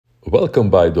Welcome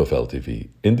by DOVEL TV.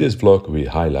 In this vlog we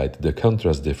highlight the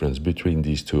contrast difference between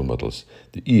these two models.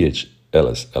 The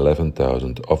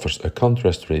EH-LS11000 offers a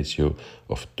contrast ratio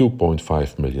of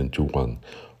 2.5 million to 1,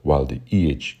 while the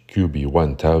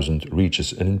EH-QB1000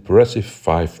 reaches an impressive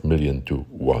 5 million to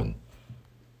 1.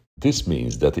 This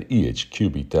means that the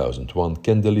EH-QB1000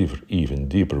 can deliver even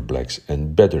deeper blacks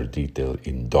and better detail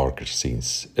in darker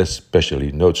scenes,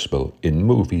 especially noticeable in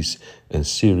movies and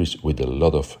series with a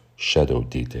lot of shadow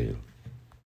detail.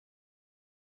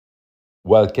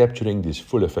 While capturing this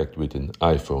full effect with an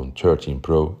iPhone 13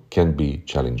 Pro can be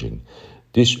challenging,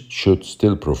 this should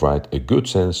still provide a good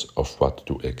sense of what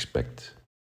to expect.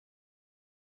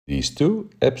 These two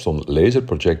Epson laser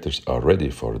projectors are ready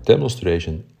for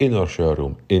demonstration in our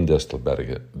showroom in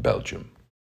Destelbergen, Belgium.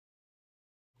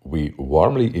 We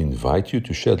warmly invite you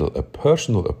to schedule a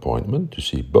personal appointment to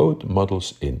see both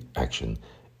models in action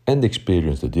and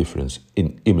experience the difference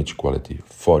in image quality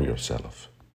for yourself.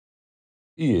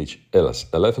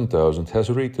 EH-LS11000 has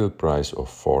a retail price of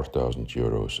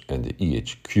 €4,000 and the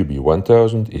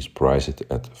EH-QB1000 is priced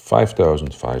at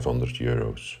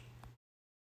 €5,500.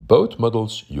 Both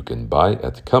models you can buy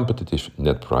at competitive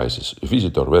net prices.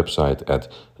 Visit our website at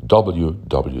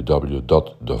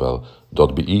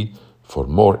www.dovel.be for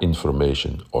more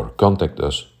information or contact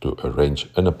us to arrange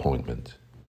an appointment.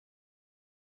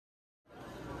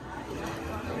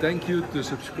 Thank you to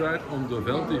subscribe on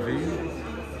DOVEL TV.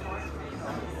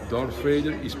 Darth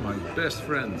Vader is my best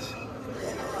friend.